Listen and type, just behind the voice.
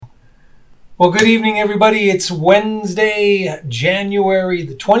Well, good evening, everybody. It's Wednesday, January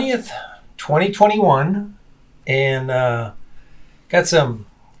the 20th, 2021, and got some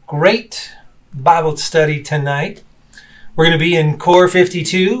great Bible study tonight. We're going to be in Core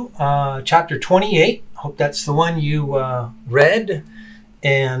 52, chapter 28. Hope that's the one you read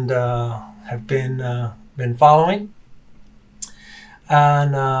and have been following.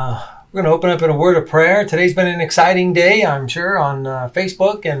 And we're going to open up in a word of prayer. Today's been an exciting day, I'm sure, on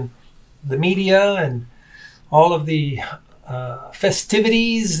Facebook and the media and all of the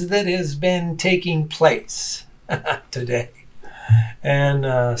festivities that has been taking place today.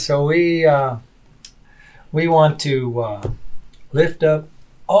 And so we want to lift up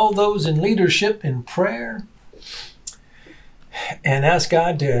all those in leadership in prayer and ask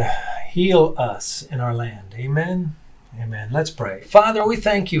God to heal us in our land. Amen. Amen. Let's pray. Father, we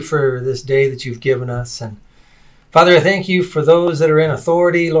thank you for this day that you've given us. And Father, I thank you for those that are in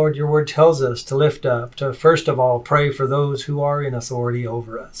authority. Lord, your word tells us to lift up, to first of all pray for those who are in authority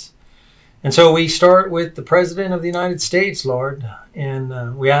over us. And so we start with the President of the United States, Lord,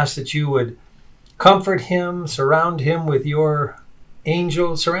 and we ask that you would comfort him, surround him with your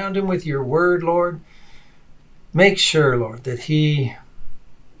angels, surround him with your word, Lord. Make sure, Lord, that he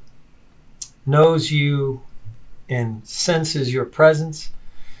knows you and senses your presence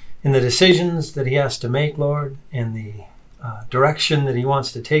in the decisions that he has to make, Lord, in the direction that he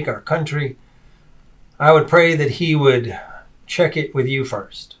wants to take our country. I would pray that he would check it with you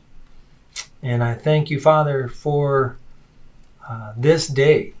first. And I thank you, Father, for this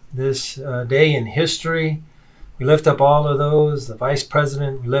day in history. We lift up all of those, the Vice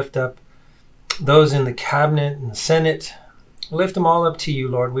President. We lift up those in the Cabinet and the Senate. We lift them all up to you,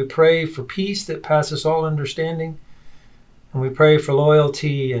 Lord. We pray for peace that passes all understanding. And we pray for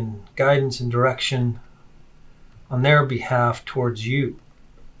loyalty and guidance and direction on their behalf towards you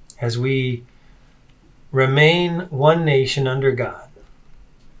as we remain one nation under God.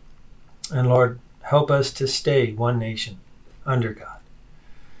 And Lord, help us to stay one nation under God.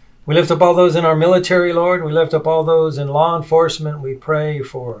 We lift up all those in our military, Lord. We lift up all those in law enforcement. We pray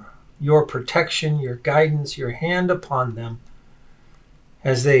for your protection, your guidance, your hand upon them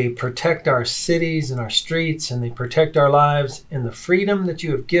as they protect our cities and our streets, and they protect our lives in the freedom that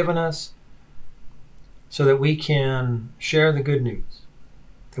you have given us so that we can share the good news,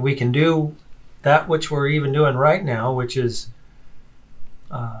 that we can do that which we're even doing right now, which is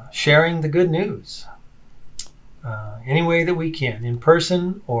sharing the good news any way that we can, in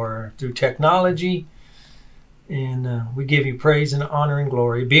person or through technology. And we give you praise and honor and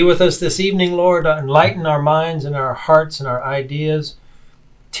glory. Be with us this evening, Lord. Enlighten our minds and our hearts and our ideas.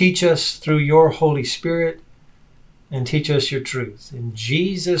 Teach us through your Holy Spirit and teach us your truth. In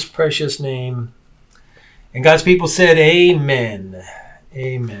Jesus' precious name. And God's people said, amen.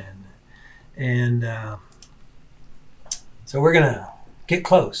 Amen. And so we're going to get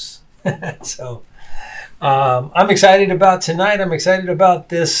close. So I'm excited about tonight. I'm excited about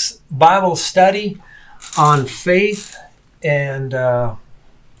this Bible study on faith. And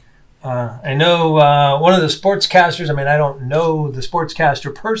I know one of the sportscasters, I don't know the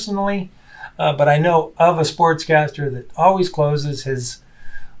sportscaster personally, but I know of a sportscaster that always closes his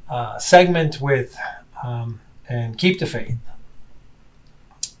segment with, and keep the faith.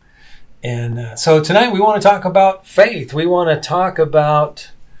 And so tonight we want to talk about faith. We want to talk about,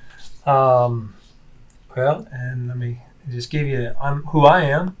 and let me just give you who I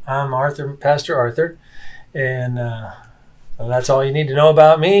am. I'm Pastor Arthur, and so that's all you need to know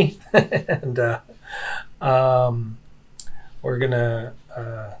about me. And we're gonna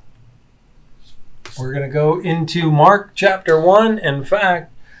go into Mark chapter 1. In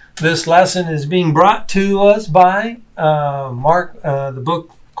fact, this lesson is being brought to us by Mark, the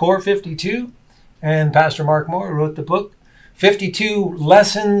book Core 52, and Pastor Mark Moore wrote the book 52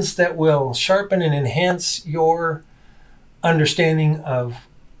 Lessons that will sharpen and enhance your understanding of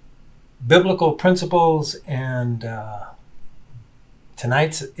biblical principles. And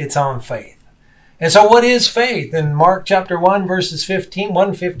tonight's it's on faith. And so what is faith? In Mark chapter 1, verses 15,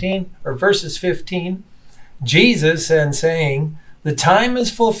 Jesus and saying, the time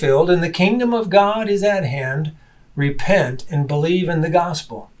is fulfilled and the kingdom of God is at hand. Repent and believe in the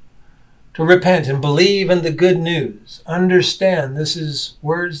gospel. To repent and believe in the good news. Understand this is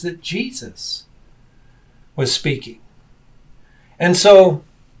words that Jesus was speaking. And so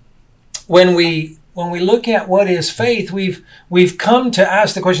when we look at what is faith, we've come to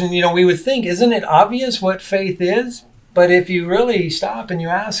ask the question, we would think, isn't it obvious what faith is? But if you really stop and you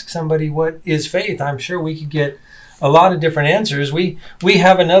ask somebody what is faith, I'm sure we could get a lot of different answers. We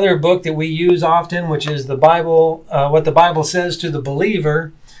have another book that we use often, which is the Bible, what the Bible says to the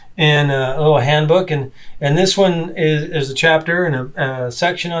believer. in a little handbook, and this one is a chapter and a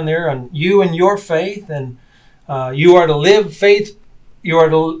section on there on you and your faith, and you are to live faith. You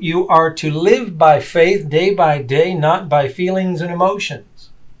are to live by faith day by day, not by feelings and emotions.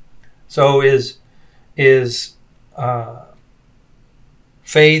 So is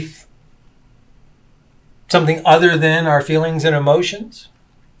faith something other than our feelings and emotions?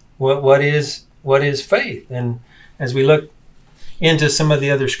 What is faith? And as we look into some of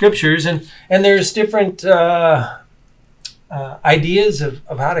the other scriptures, and there's different ideas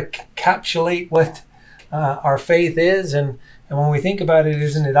of how to encapsulate what our faith is, and when we think about it,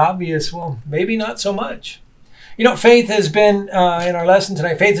 isn't it obvious? Well, maybe not so much. Faith has been, in our lesson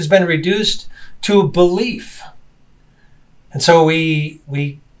tonight, faith has been reduced to belief. And so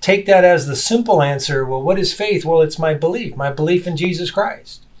we take that as the simple answer. Well, what is faith? Well, it's my belief in Jesus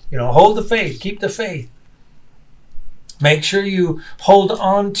Christ. Hold the faith, keep the faith. Make sure you hold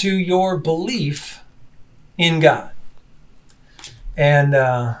on to your belief in God. And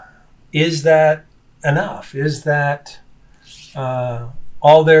is that enough? Is that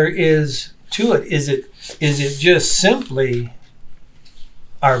all there is to it? Is it just simply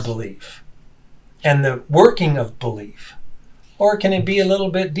our belief and the working of belief? Or can it be a little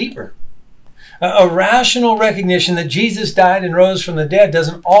bit deeper? A rational recognition that Jesus died and rose from the dead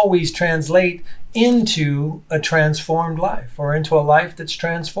doesn't always translate into a transformed life or into a life that's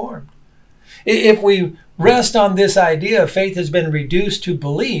transformed. If we rest on this idea, faith has been reduced to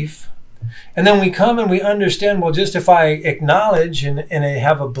belief, and then we come and we understand, well, just if I acknowledge and I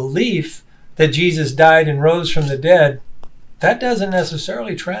have a belief that Jesus died and rose from the dead, that doesn't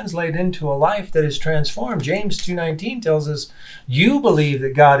necessarily translate into a life that is transformed. James 2:19 tells us, you believe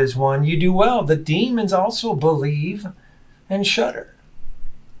that God is one, you do well. The demons also believe and shudder.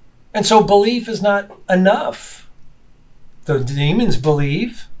 And so belief is not enough. The demons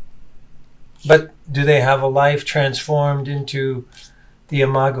believe, but do they have a life transformed into the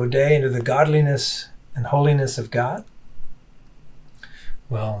imago Dei, into the godliness and holiness of God?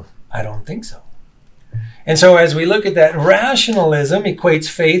 Well, I don't think so. And so as we look at that, rationalism equates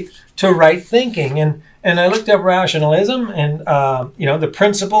faith to right thinking. And I looked up rationalism, and the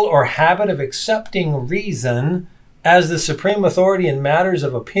principle or habit of accepting reason as the supreme authority in matters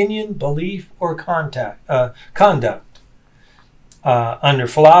of opinion, belief, or conduct. Under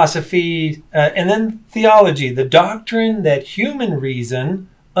philosophy, and then theology, the doctrine that human reason,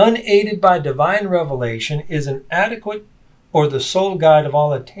 unaided by divine revelation, is an adequate or the sole guide of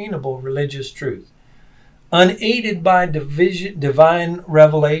all attainable religious truth. Unaided by divine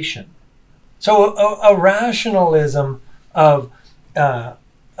revelation. So a rationalism of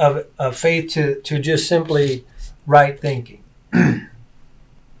faith to just simply right thinking.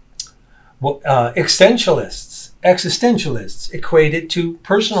 Existentialists equate it to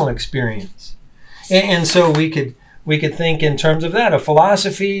personal experience, and so we could think in terms of that. A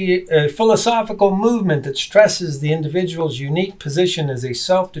philosophical movement that stresses the individual's unique position as a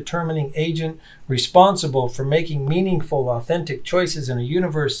self-determining agent responsible for making meaningful, authentic choices in a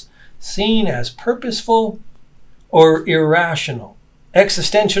universe seen as purposeful or irrational.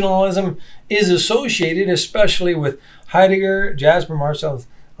 Existentialism is associated especially with Heidegger, Jasper Marcel,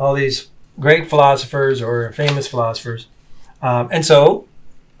 all these great philosophers or famous philosophers. And so,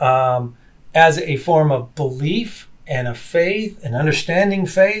 as a form of belief and a faith and understanding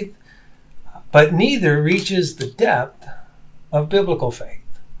faith, but neither reaches the depth of biblical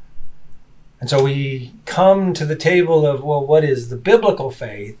faith. And so we come to the table of, well, what is the biblical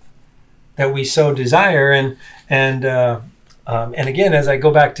faith that we so desire? And again, as I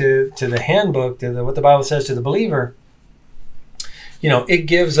go back to the handbook, to what the Bible says to the believer, it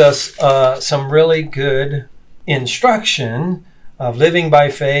gives us some really good instruction of living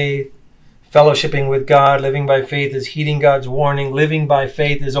by faith, fellowshipping with God. Living by faith is heeding God's warning. Living by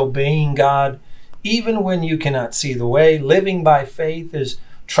faith is obeying God even when you cannot see the way. Living by faith is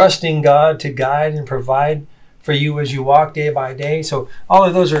trusting God to guide and provide for you as you walk day by day. So all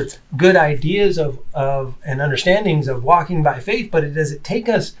of those are good ideas of and understandings of walking by faith, but does it take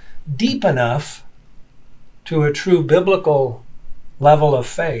us deep enough to a true biblical level of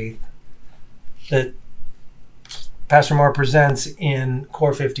faith that Pastor Moore presents in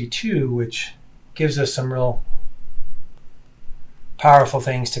Core 52, which gives us some real powerful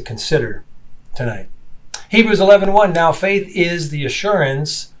things to consider tonight. Hebrews 11:1, now faith is the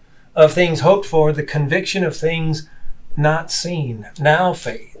assurance of things hoped for, the conviction of things not seen. Now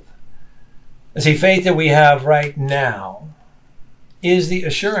faith. See, faith that we have right now is the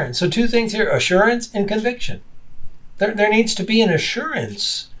assurance. So two things here, assurance and conviction. There needs to be an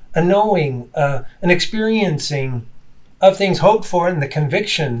assurance, a knowing, an experiencing of things hoped for, and the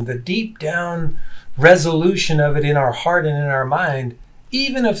conviction, the deep down resolution of it in our heart and in our mind,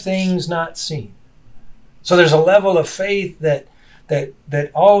 even of things not seen. So there's a level of faith that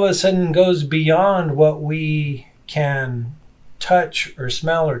all of a sudden goes beyond what we can touch or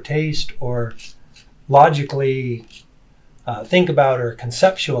smell or taste or logically think about or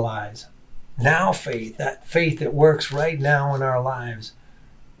conceptualize. Now faith, that faith that works right now in our lives,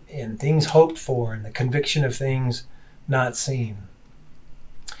 in things hoped for and the conviction of things not seen.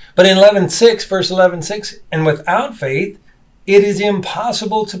 But in verse 11:6, and without faith, it is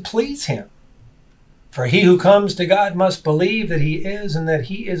impossible to please him. For he who comes to God must believe that he is, and that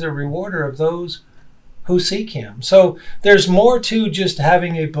he is a rewarder of those who seek him. So there's more to just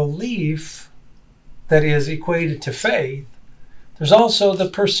having a belief that is equated to faith. There's also the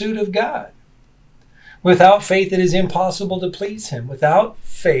pursuit of God. Without faith, it is impossible to please him. Without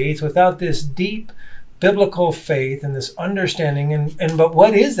faith, without this deep biblical faith and this understanding, but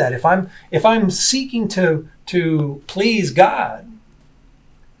what is that? If I'm seeking to please God,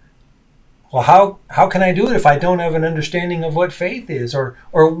 well, how can I do it if I don't have an understanding of what faith is, or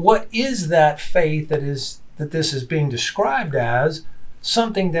what is that faith that this is being described as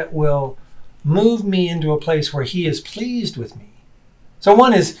something that will move me into a place where he is pleased with me? So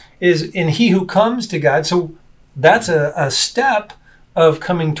one is in he who comes to God. So that's a step of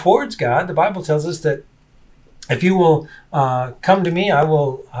coming towards God. The Bible tells us that if you will come to me, I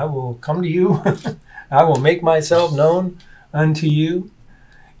will come to you. I will make myself known unto you.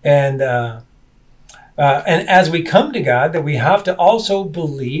 And as we come to God, that we have to also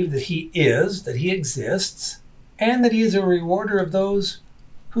believe that he exists, and that he is a rewarder of those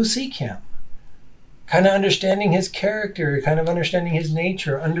who seek him. Kind of understanding his character, kind of understanding his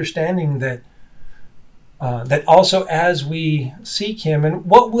nature, understanding that also as we seek him, and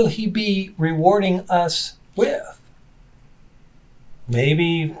what will he be rewarding us with?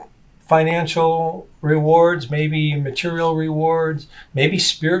 Maybe financial rewards, maybe material rewards, maybe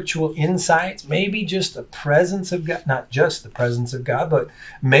spiritual insights, maybe just the presence of God, not just the presence of God, but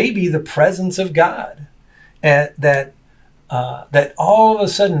maybe the presence of God. And that all of a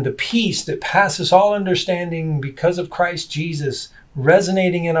sudden the peace that passes all understanding because of Christ Jesus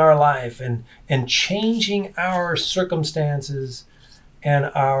resonating in our life and changing our circumstances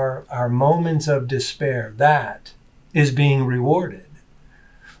and our moments of despair, that is being rewarded.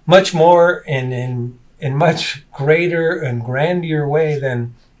 Much more in much greater and grander way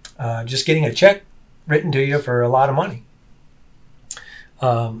than just getting a check written to you for a lot of money.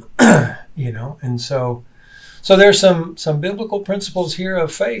 And so there's some biblical principles here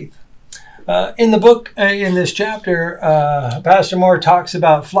of faith. In the book, in this chapter, Pastor Moore talks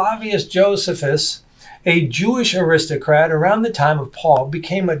about Flavius Josephus, a Jewish aristocrat around the time of Paul,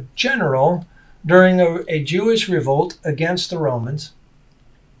 became a general during a Jewish revolt against the Romans.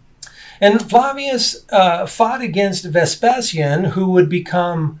 And Flavius fought against Vespasian, who would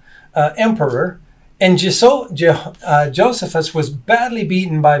become emperor, and Josephus was badly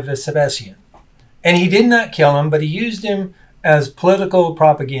beaten by Vespasian. And he did not kill him, but he used him as political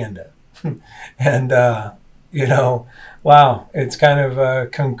propaganda. And, wow, it's kind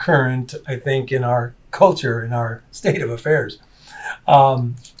of concurrent, I think, in our culture, in our state of affairs.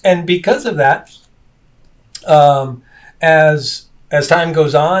 And because of that, as time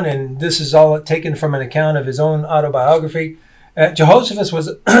goes on, and this is all taken from an account of his own autobiography, Jehoshaphat was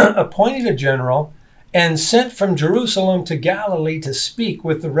appointed a general and sent from Jerusalem to Galilee to speak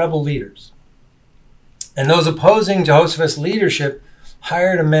with the rebel leaders. And those opposing Jehoshaphat's leadership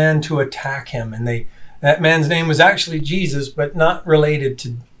hired a man to attack him. And that man's name was actually Jesus, but not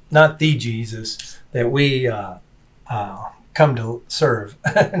the Jesus that we come to serve.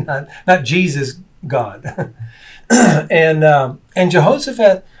 not Jesus God. And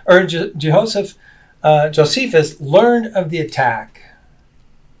Josephus learned of the attack,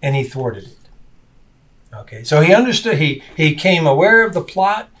 and he thwarted it. Okay, so he understood. He became aware of the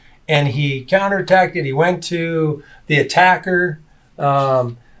plot, and he counterattacked it. He went to the attacker,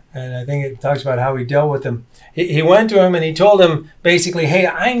 and I think it talks about how he dealt with him. He went to him and he told him basically, "Hey,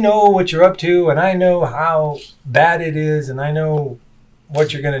 I know what you're up to, and I know how bad it is, and I know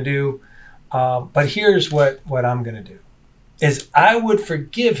what you're going to do. But here's what I'm going to do, is I would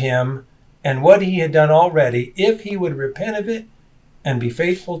forgive him and what he had done already if he would repent of it and be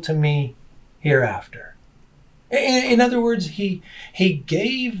faithful to me hereafter." In other words, he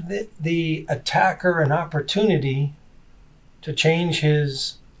gave the attacker an opportunity to change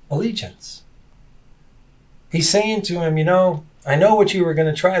his allegiance. He's saying to him, I know what you were going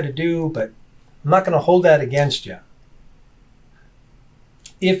to try to do, but I'm not going to hold that against you.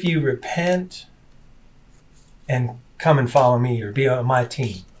 If you repent and come and follow me or be on my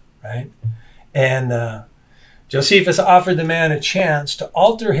team, right? And Josephus offered the man a chance to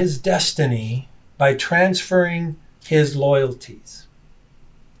alter his destiny by transferring his loyalties.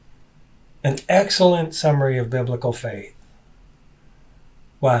 An excellent summary of biblical faith.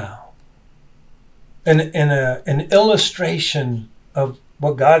 Wow. An illustration of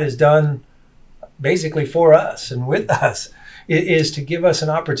what God has done basically for us and with us is to give us an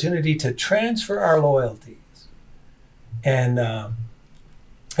opportunity to transfer our loyalties. And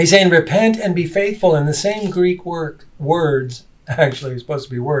he's saying repent and be faithful in the same Greek words, actually it's supposed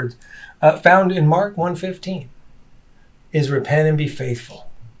to be words, found in Mark 1:15 is repent and be faithful.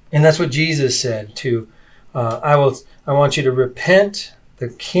 And that's what Jesus said too. I want you to repent.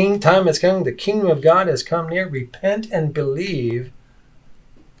 Time has come. The kingdom of God has come near. Repent and believe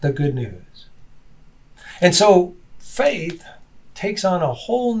the good news. And so faith takes on a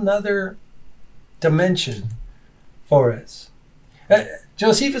whole nother dimension for us.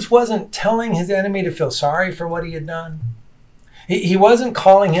 Josephus wasn't telling his enemy to feel sorry for what he had done. He wasn't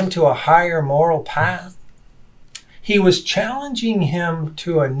calling him to a higher moral path. He was challenging him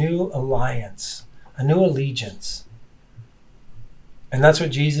to a new alliance, a new allegiance. And that's what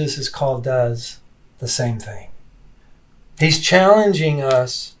Jesus is called does, the same thing. He's challenging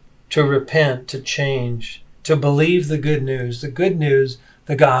us to repent, to change, to believe the good news,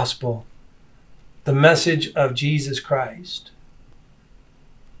 the gospel, the message of Jesus Christ.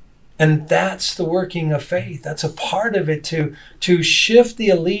 And that's the working of faith. That's a part of it, to shift the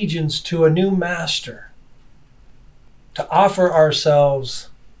allegiance to a new master, to offer ourselves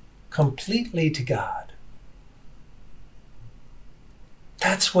completely to God.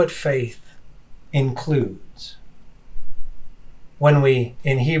 That's what faith includes. When we,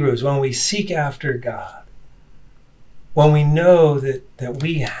 in Hebrews, when we seek after God, when we know that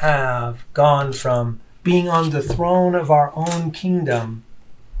we have gone from being on the throne of our own kingdom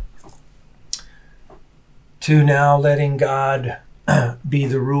to now letting God be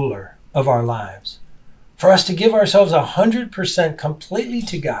the ruler of our lives. For us to give ourselves 100% completely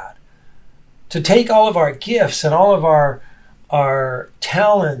to God, to take all of our gifts and all of our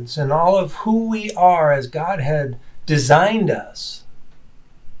talents and all of who we are as God had designed us,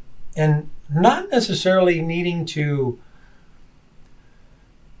 and not necessarily needing to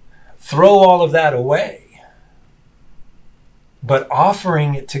throw all of that away, but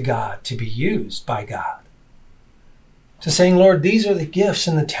offering it to God to be used by God. To saying, Lord, these are the gifts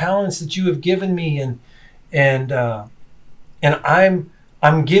and the talents that you have given me, and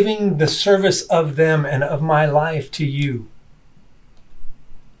I'm giving the service of them and of my life to you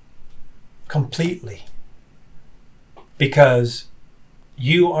completely, because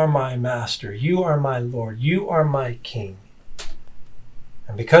you are my master, you are my Lord, you are my King.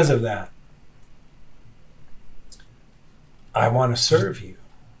 And because of that, I want to serve you.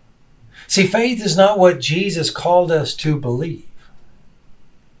 See, faith is not what Jesus called us to believe.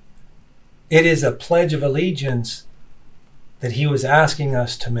 It is a pledge of allegiance that he was asking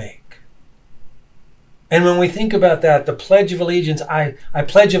us to make. And when we think about that, the pledge of allegiance, I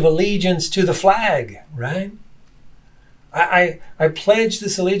pledge of allegiance to the flag, right? I pledge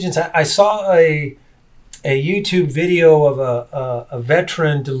this allegiance. I saw a YouTube video of a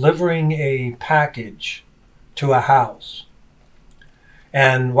veteran delivering a package to a house.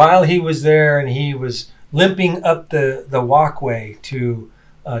 And while he was there and he was limping up the walkway to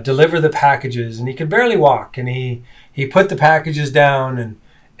deliver the packages, and he could barely walk, and he put the packages down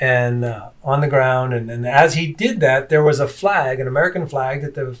and on the ground, and as he did that, there was a flag, an American flag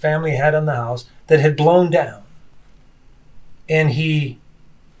that the family had on the house that had blown down. And he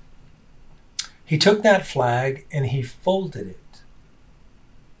took that flag and he folded it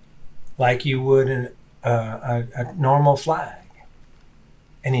like you would a normal flag.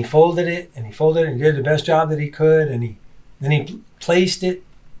 And he folded it and he did the best job that he could, and then he placed it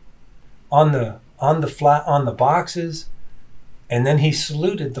on the boxes, and then he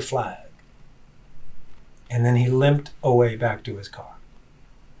saluted the flag, and then he limped away back to his car.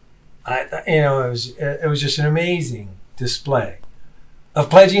 It was just an amazing display of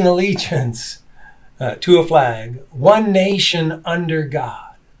pledging allegiance to a flag, one nation under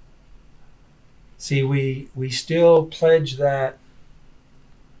God. See, we still pledge that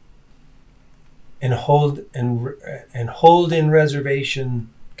and hold in reservation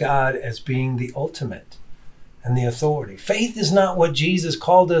God as being the ultimate and the authority. Faith is not what Jesus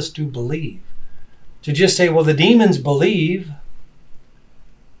called us to believe. To just say, well, the demons believe.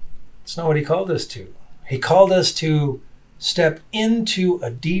 It's not what he called us to. He called us to step into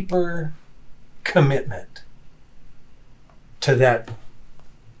a deeper commitment to that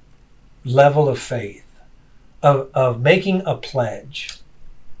level of faith of making a pledge.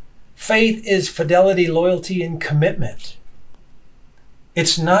 Faith is fidelity, loyalty, and commitment.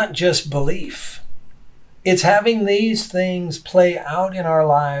 It's not just belief. It's having these things play out in our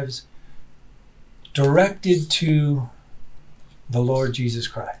lives directed to the Lord Jesus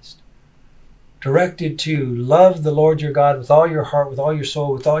Christ. Directed to love the Lord your God with all your heart, with all your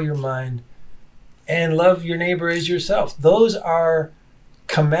soul, with all your mind, and love your neighbor as yourself. Those are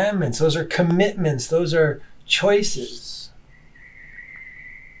commandments. Those are commitments. Those are choices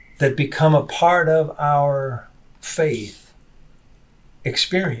that become a part of our faith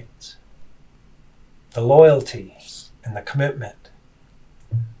experience. The loyalty and the commitment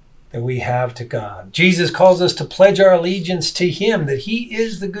that we have to God. Jesus calls us to pledge our allegiance to him, that he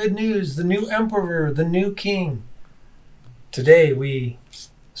is the good news, the new emperor, the new king. Today we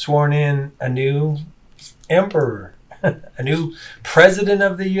sworn in a new emperor, a new president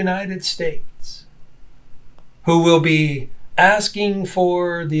of the United States, who will be asking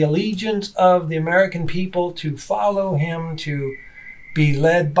for the allegiance of the American people to follow him, to be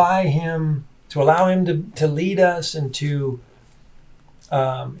led by him, to allow him to lead us, and to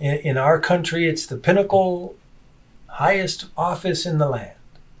in our country, it's the pinnacle, highest office in the land.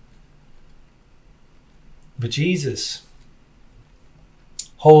 But Jesus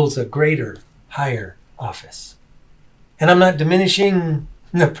holds a greater, higher office. And I'm not diminishing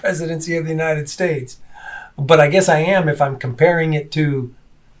the presidency of the United States, but I guess I am if I'm comparing it to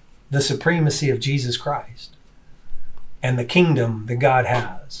the supremacy of Jesus Christ and the kingdom that God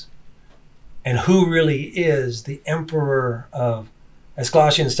has, and who really is the emperor of, as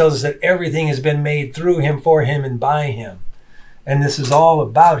Colossians tells us, that everything has been made through him, for him, and by him. And this is all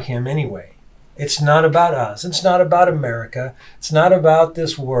about him anyway. It's not about us. It's not about America. It's not about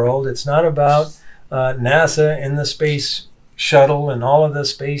this world. It's not about NASA and the space shuttle and all of the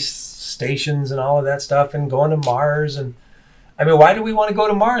space stations and all of that stuff and going to Mars. And I mean, why do we want to go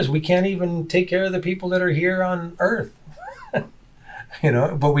to Mars? We can't even take care of the people that are here on Earth.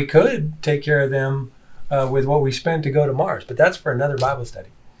 But we could take care of them with what we spent to go to Mars. But that's for another Bible study.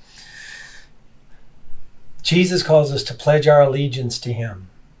 Jesus calls us to pledge our allegiance to him.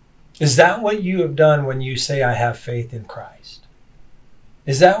 Is that what you have done when you say, I have faith in Christ?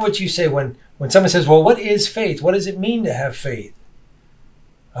 Is that what you say when someone says, well, what is faith? What does it mean to have faith?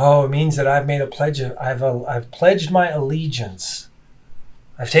 Oh, it means that I've made a pledge. I've pledged my allegiance.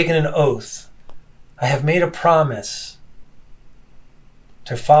 I've taken an oath. I have made a promise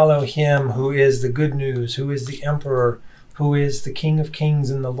to follow him who is the good news, who is the emperor, who is the King of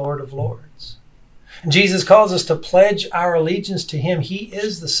Kings and the Lord of Lords. And Jesus calls us to pledge our allegiance to him. He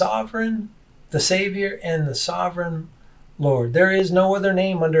is the sovereign, the Savior, and the sovereign Lord. There is no other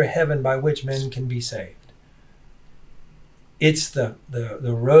name under heaven by which men can be saved. It's the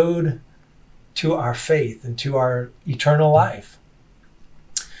road to our faith and to our eternal life.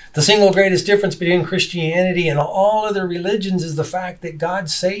 The single greatest difference between Christianity and all other religions is the fact that God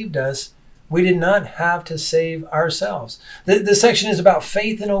saved us. We did not have to save ourselves. This section is about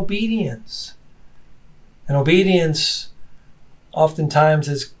faith and obedience. And obedience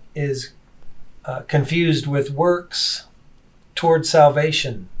oftentimes is confused with works towards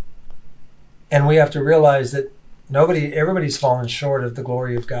salvation. And we have to realize that everybody's fallen short of the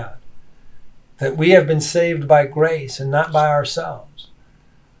glory of God. That we have been saved by grace and not by ourselves.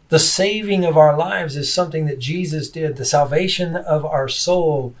 The saving of our lives is something that Jesus did. The salvation of our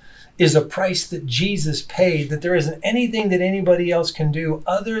soul is a price that Jesus paid, that there isn't anything that anybody else can do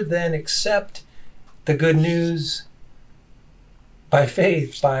other than accept the good news by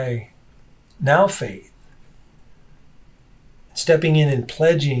faith, by now faith. Stepping in and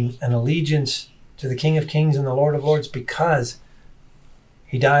pledging an allegiance to the King of Kings and the Lord of Lords, because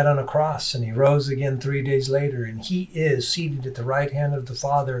he died on a cross and he rose again 3 days later, and he is seated at the right hand of the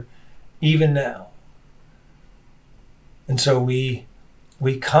Father even now. And so we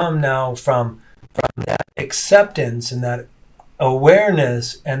come now from that acceptance and that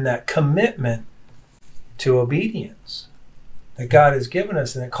awareness and that commitment to obedience that God has given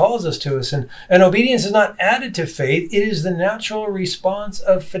us and that calls us to us. And obedience is not added to faith. It is the natural response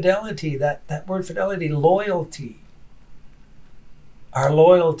of fidelity. That word fidelity, loyalty. Our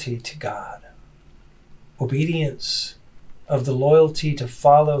loyalty to God. Obedience of the loyalty to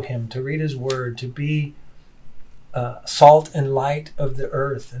follow him, to read his word, to be salt and light of the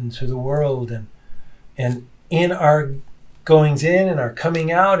earth and to the world. And in our goings in and our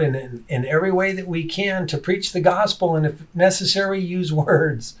coming out, and in every way that we can, to preach the gospel, and if necessary, use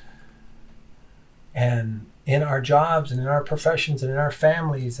words. And in our jobs and in our professions and in our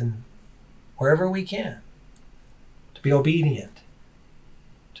families and wherever we can, to be obedient,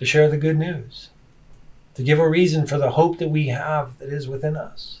 to share the good news. to give a reason for the hope that we have that is within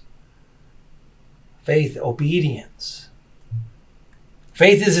us. Faith, obedience.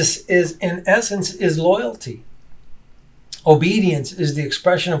 Faith is in essence is loyalty. Obedience is the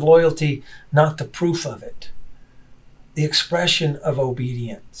expression of loyalty, not the proof of it. The expression of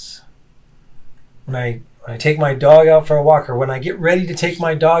obedience. When I take my dog out for a walk, or when I get ready to take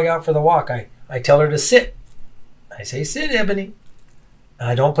my dog out for the walk, I tell her to sit. I say, sit, Ebony. And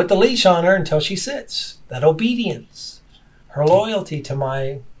I don't put the leash on her until she sits. That obedience, her loyalty to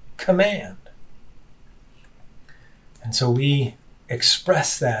my command. And so we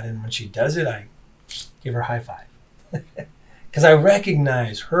express that, and when she does it, I give her a high five. Because I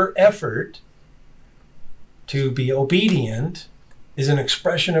recognize her effort to be obedient is an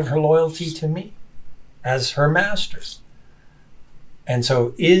expression of her loyalty to me as her master. And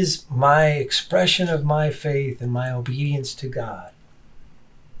so is my expression of my faith and my obedience to God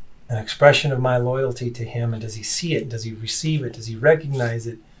an expression of my loyalty to him? And does he see it? Does he receive it? Does he recognize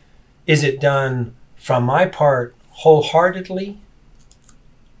it? Is it done from my part wholeheartedly?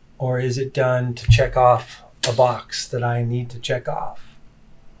 Or is it done to check off a box that I need to check off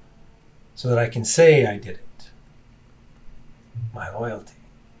so that I can say I did it? My loyalty.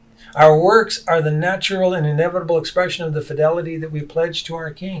 Our works are the natural and inevitable expression of the fidelity that we pledge to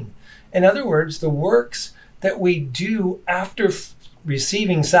our King. In other words, the works that we do after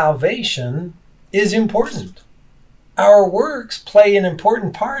receiving salvation is important. Our works play an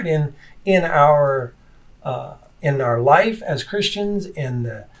important part in our life as Christians,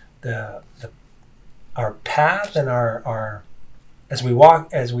 in our path and our as we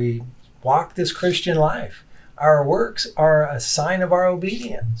walk this Christian life. Our works are a sign of our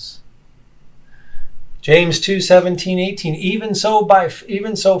obedience. James 2:17-18, even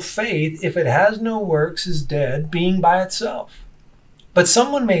so faith, if it has no works, is dead, being by itself. But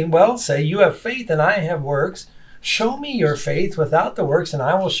someone may well say, you have faith and I have works. Show me your faith without the works, and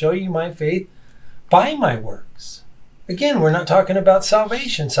I will show you my faith by my works. Again, we're not talking about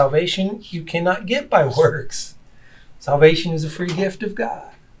salvation. Salvation you cannot get by works. Salvation is a free gift of God.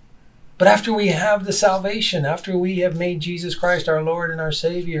 But after we have the salvation, after we have made Jesus Christ our Lord and our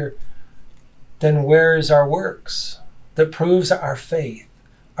Savior, then where is our works that proves our faith,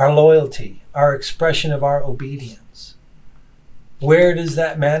 our loyalty, our expression of our obedience? Where does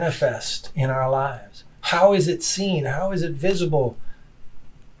that manifest in our lives? How is it seen? How is it visible?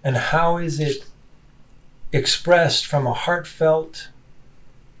 And how is it expressed from a heartfelt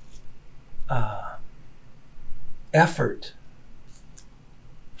effort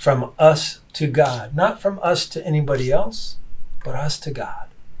from us to God? Not from us to anybody else, but us to God.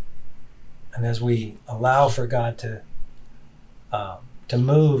 And as we allow for God to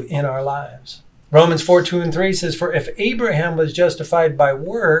move in our lives. Romans 4:2-3 says, for if Abraham was justified by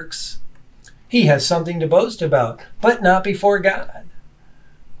works, he has something to boast about, but not before God.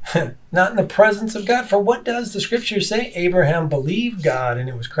 Not in the presence of God. For what does the scripture say? Abraham believed God and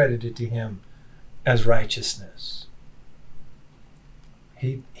it was credited to him as righteousness.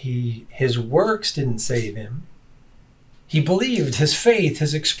 His works didn't save him. He believed, his faith,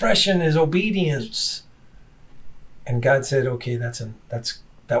 his expression, his obedience. And God said, okay,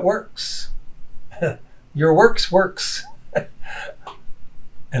 that works. Your works.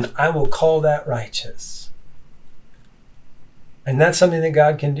 And I will call that righteous. And that's something that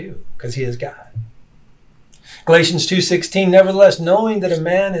God can do because he is God. Galatians 2:16, nevertheless, knowing that a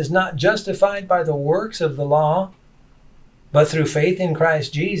man is not justified by the works of the law, but through faith in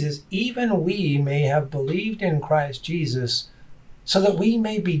Christ Jesus, even we may have believed in Christ Jesus, so that we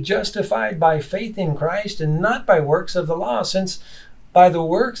may be justified by faith in Christ and not by works of the law, since by the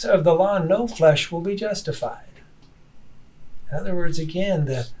works of the law no flesh will be justified. In other words, again,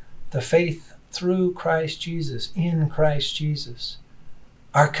 the faith through Christ Jesus, in Christ Jesus,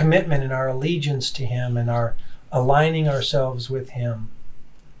 our commitment and our allegiance to him and our aligning ourselves with him.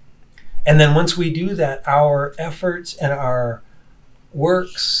 And then once we do that, our efforts and our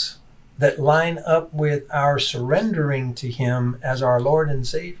works that line up with our surrendering to him as our Lord and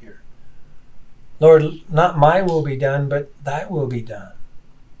Savior. Lord, not my will be done, but thy will be done.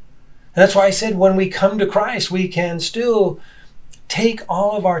 And that's why I said when we come to Christ, we can still take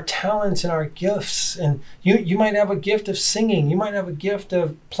all of our talents and our gifts. And you might have a gift of singing. You might have a gift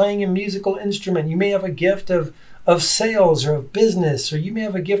of playing a musical instrument. You may have a gift of sales or of business, or you may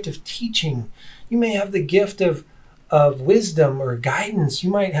have a gift of teaching. You may have the gift of wisdom or guidance. You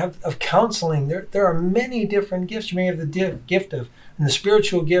might have of counseling. There are many different gifts. You may have the gift of, and the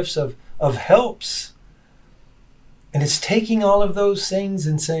spiritual gifts of helps. And it's taking all of those things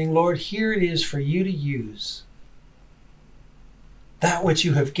and saying, Lord, here it is for you to use. that which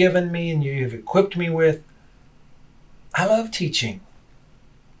you have given me and you have equipped me with. I love teaching.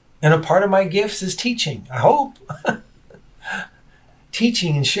 And a part of my gifts is teaching, I hope.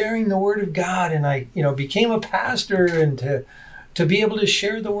 Teaching and sharing the Word of God. And I, became a pastor, and to be able to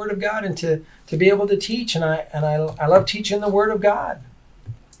share the Word of God and to be able to teach. And I love teaching the Word of God.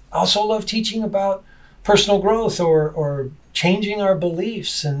 I also love teaching about personal growth or changing our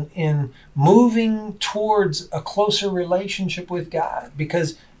beliefs and in moving towards a closer relationship with God.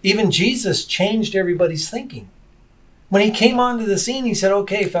 Because even Jesus changed everybody's thinking. When he came onto the scene, he said,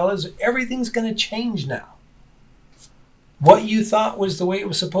 okay, fellas, everything's going to change now. What you thought was the way it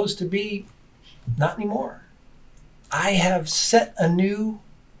was supposed to be, not anymore. I have set a new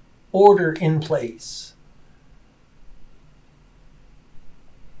order in place.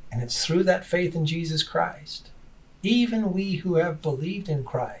 And it's through that faith in Jesus Christ, even we who have believed in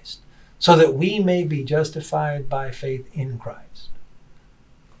Christ, so that we may be justified by faith in Christ.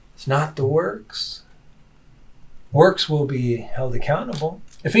 It's not the works. Works will be held accountable.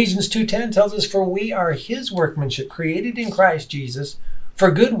 Ephesians 2:10 tells us, for we are his workmanship, created in Christ Jesus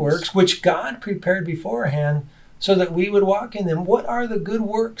for good works, which God prepared beforehand so that we would walk in them. What are the good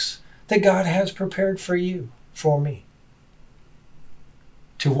works that God has prepared for you, for me?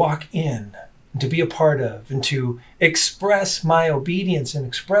 To walk in, and to be a part of, and to express my obedience and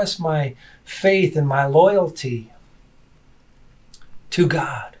express my faith and my loyalty to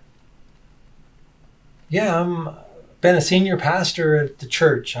God. Yeah, I've been a senior pastor at the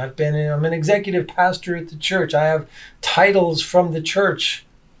church. I'm an executive pastor at the church. I have titles from the church.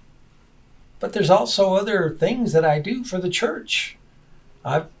 But there's also other things that I do for the church.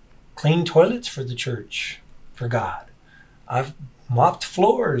 I've cleaned toilets for the church, for God. I've mopped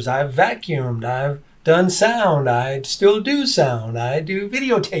floors. I've vacuumed. I've done sound. I still do sound. I do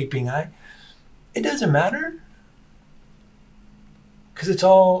videotaping. It doesn't matter. Because it's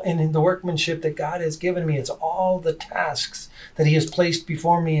all in the workmanship that God has given me. It's all the tasks that he has placed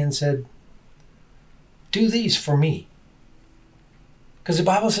before me and said, do these for me. Because the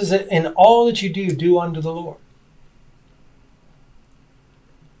Bible says that in all that you do unto the Lord.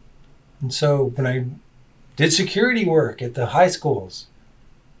 And so when I did security work at the high schools,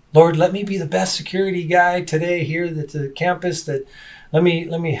 Lord, let me be the best security guy today here at the campus. That let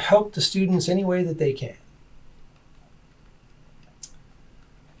me help the students any way that they can.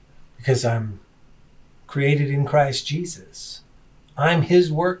 Because I'm created in Christ Jesus. I'm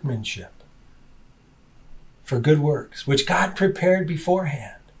his workmanship for good works, which God prepared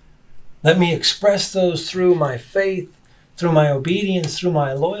beforehand. Let me express those through my faith, through my obedience, through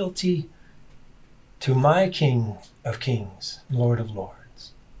my loyalty to my King of Kings, Lord of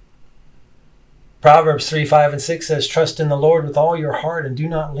Lords. Proverbs 3:5-6 says, trust in the Lord with all your heart and do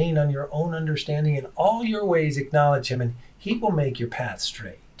not lean on your own understanding. In all your ways acknowledge him and he will make your path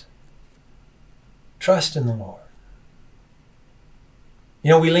straight. Trust in the Lord.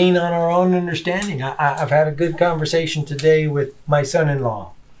 We lean on our own understanding. I've had a good conversation today with my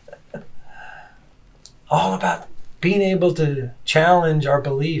son-in-law. All about being able to challenge our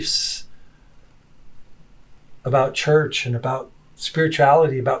beliefs about church and about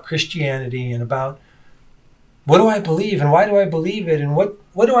spirituality, about Christianity, and about what do I believe and why do I believe it, and what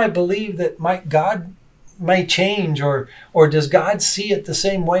do I believe that God might change, or does God see it the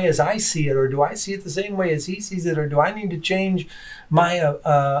same way as I see it, or do I see it the same way as he sees it, or do I need to change my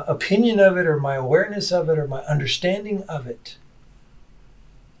opinion of it, or my awareness of it, or my understanding of it?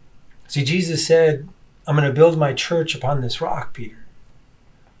 See, Jesus said, I'm going to build my church upon this rock, Peter.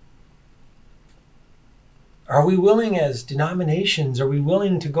 Are we willing as denominations, are we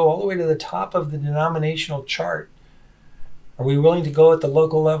willing to go all the way to the top of the denominational chart? Are we willing to go at the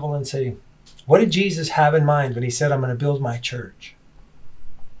local level and say, what did Jesus have in mind when he said, I'm going to build my church?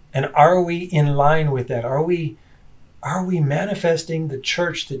 And are we in line with that? Are we manifesting the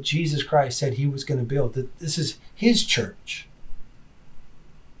church that Jesus Christ said he was going to build? That this is his church.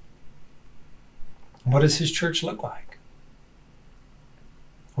 What does his church look like?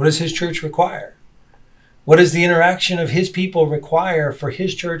 What does his church require? What does the interaction of his people require for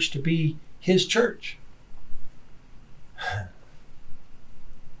his church to be his church?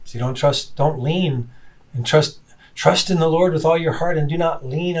 So don't lean and trust in the Lord with all your heart and do not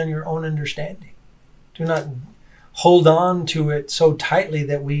lean on your own understanding. Do not hold on to it so tightly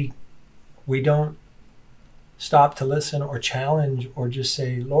that we don't stop to listen or challenge or just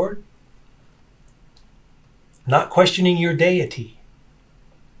say, Lord, I'm not questioning your deity.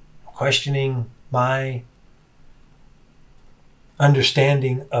 I'm questioning my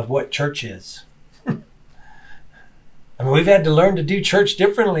understanding of what church is. I mean, we've had to learn to do church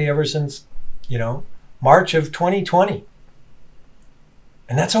differently ever since, March of 2020.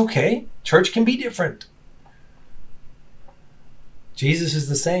 And that's okay. Church can be different. Jesus is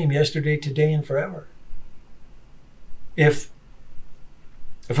the same yesterday, today, and forever. If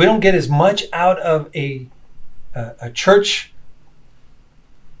we don't get as much out of a church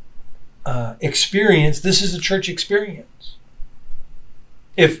experience, this is a church experience.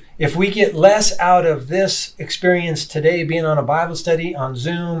 If we get less out of this experience today, being on a Bible study on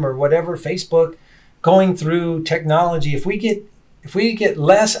Zoom or whatever, Facebook, going through technology, if we get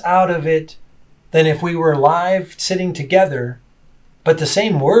less out of it than if we were live sitting together, but the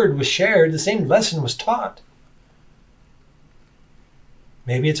same word was shared, the same lesson was taught,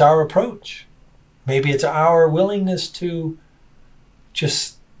 maybe it's our approach. Maybe it's our willingness to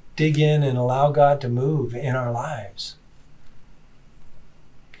just dig in and allow God to move in our lives.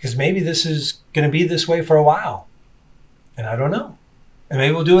 Because maybe this is going to be this way for a while. And I don't know. And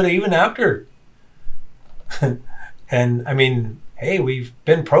maybe we'll do it even after. And I mean, hey, we've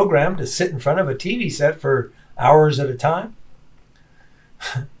been programmed to sit in front of a TV set for hours at a time.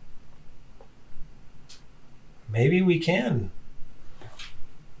 Maybe we can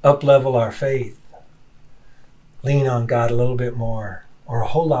up-level our faith, lean on God a little bit more, or a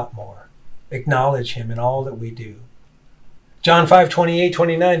whole lot more, acknowledge him in all that we do. John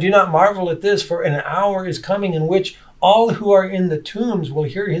 5:28-29, do not marvel at this, for an hour is coming in which all who are in the tombs will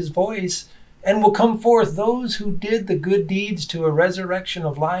hear his voice, and will come forth, those who did the good deeds to a resurrection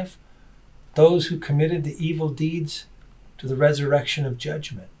of life, those who committed the evil deeds to the resurrection of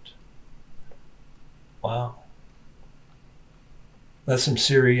judgment. Wow. That's some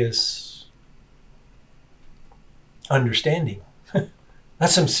serious understanding.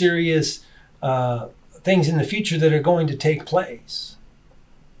 That's some serious things in the future that are going to take place.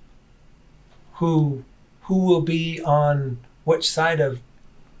 Who will be on which side of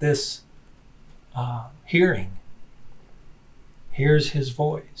this hearing? Hears his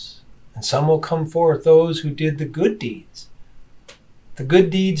voice. And some will come forth, those who did the good deeds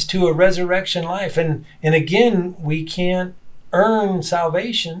to a resurrection life. And again, we can't earn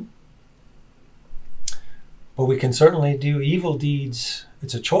salvation, but we can certainly do evil deeds.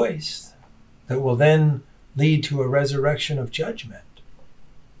 It's a choice that will then lead to a resurrection of judgment.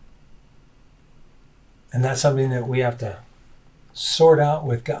 And that's something that we have to sort out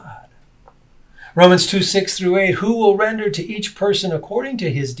with God. Romans 2:6-8, who will render to each person according to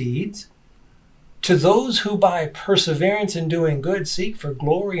his deeds? To those who by perseverance in doing good seek for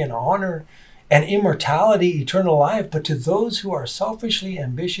glory and honor and immortality, eternal life, but to those who are selfishly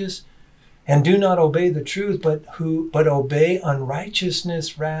ambitious and do not obey the truth, but obey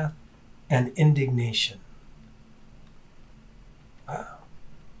unrighteousness, wrath, and indignation. Wow.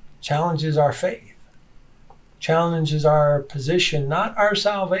 Challenges our faith. Challenges our position, not our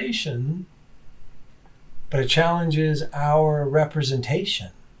salvation, but it challenges our representation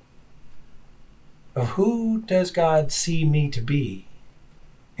of who does God see me to be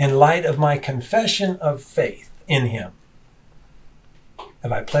in light of my confession of faith in him.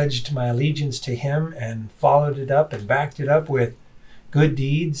 Have I pledged my allegiance to him and followed it up and backed it up with good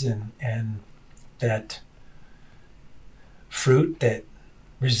deeds and that fruit that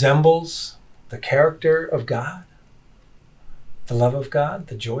resembles the character of God, the love of God,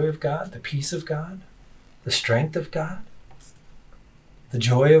 the joy of God, the peace of God, the strength of God, the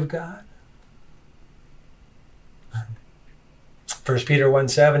joy of God? 1 Peter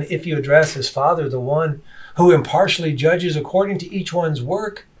 1:7, if you address as Father, the one who impartially judges according to each one's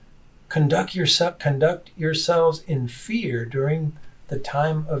work, conduct yourselves in fear during the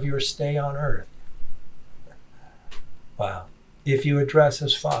time of your stay on earth. Wow. If you address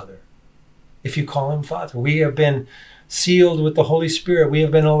as Father, if you call him Father, we have been sealed with the Holy Spirit. We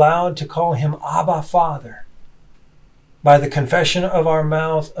have been allowed to call him Abba, Father, by the confession of our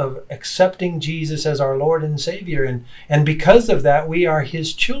mouth of accepting Jesus as our Lord and Savior. And because of that, we are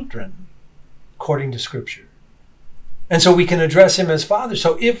his children, according to Scripture. And so we can address him as Father.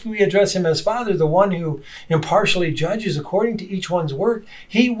 So if we address him as Father, the one who impartially judges according to each one's work,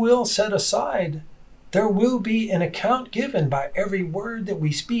 he will set aside. There will be an account given by every word that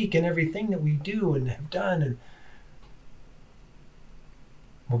we speak and everything that we do and have done. And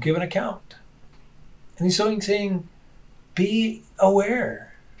we'll give an account. And he's saying, be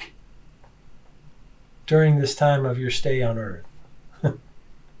aware during this time of your stay on earth.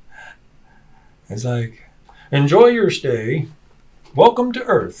 It's like, enjoy your stay. Welcome to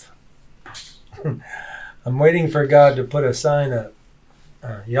earth. I'm waiting for God to put a sign up.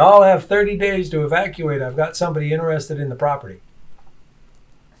 Y'all have 30 days to evacuate. I've got somebody interested in the property.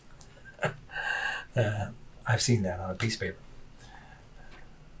 I've seen that on a piece of paper.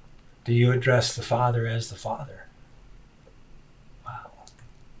 Do you address the Father as the Father? Wow.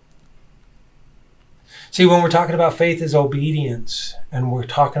 See, when we're talking about faith as obedience and we're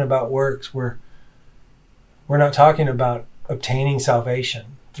talking about works, we're not talking about obtaining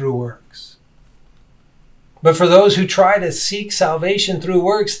salvation through works. But for those who try to seek salvation through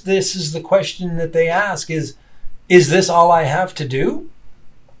works, this is the question that they ask is this all I have to do?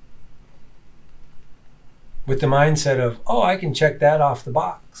 With the mindset of, oh, I can check that off the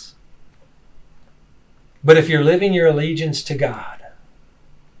box. But if you're living your allegiance to God,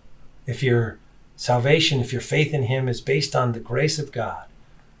 if your salvation, if your faith in Him is based on the grace of God,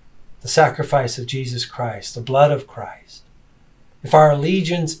 the sacrifice of Jesus Christ, the blood of Christ, if our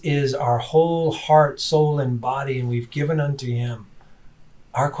allegiance is our whole heart, soul, and body, and we've given unto Him,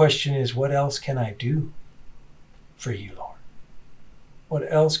 our question is, what else can I do for you, Lord? What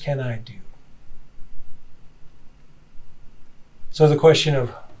else can I do? So the question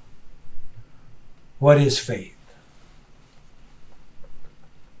of, what is faith?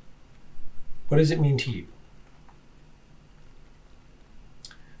 What does it mean to you?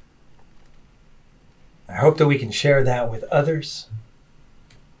 I hope that we can share that with others.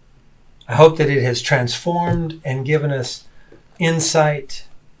 I hope that it has transformed and given us insight.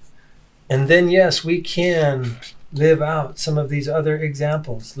 And then, yes, we can live out some of these other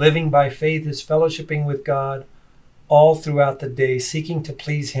examples. Living by faith is fellowshipping with God all throughout the day, seeking to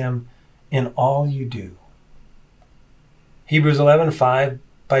please Him in all you do. Hebrews 11:5,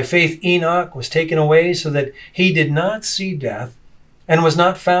 by faith Enoch was taken away so that he did not see death, and was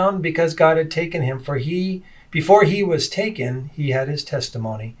not found because God had taken him. For before he was taken, he had his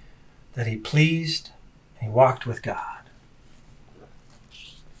testimony that he pleased and he walked with God.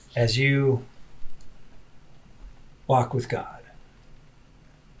 As you walk with God,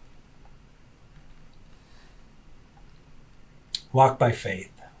 walk by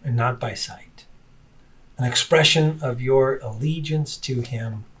faith and not by sight. An expression of your allegiance to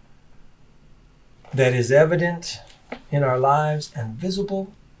Him that is evident in our lives and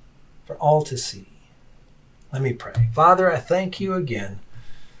visible for all to see. Let me pray. Father, I thank you again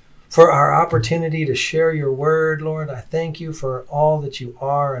for our opportunity to share your word, Lord. I thank you for all that you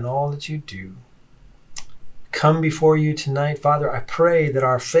are and all that you do. Come before you tonight, Father. I pray that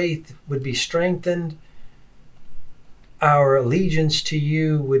our faith would be strengthened, our allegiance to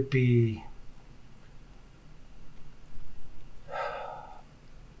you would be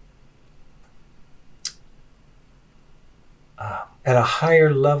at a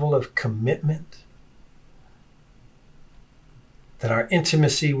higher level of commitment, that our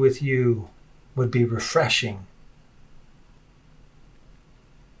intimacy with you would be refreshing,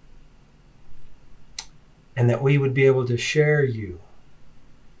 and that we would be able to share you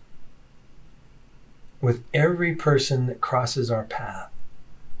with every person that crosses our path,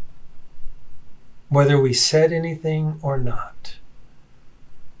 whether we said anything or not,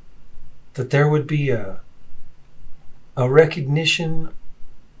 that there would be a recognition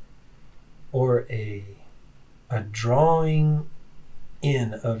or a drawing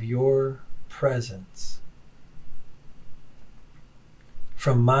in of your presence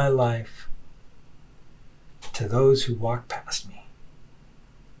from my life to those who walk past me.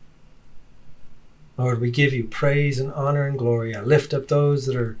 Lord, we give you praise and honor and glory. I lift up those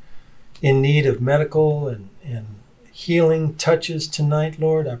that are in need of medical and healing touches tonight,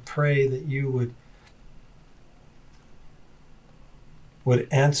 Lord. I pray that you would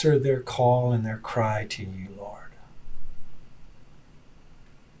answer their call and their cry to you, Lord,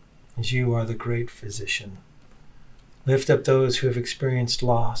 as you are the great physician. Lift up those who have experienced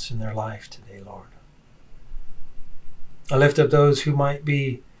loss in their life today, Lord. I lift up those who might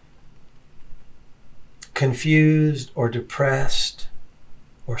be confused or depressed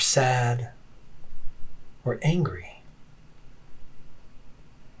or sad or angry.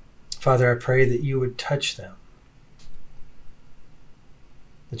 Father, I pray that you would touch them,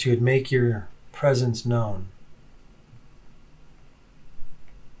 that you would make your presence known,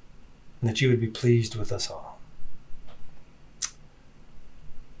 and that you would be pleased with us all.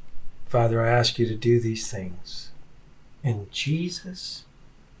 Father, I ask you to do these things in Jesus'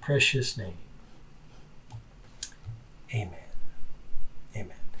 precious name. Amen.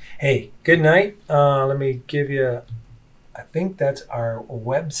 Amen. Hey, good night. Let me give you, I think that's our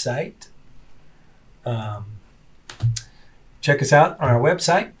website. Check us out on our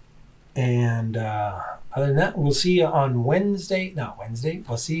website. And other than that, we'll see you on we'll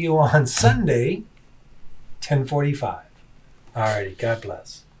see you on Sunday, 10:45. Alrighty, God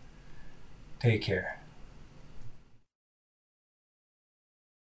bless. Take care.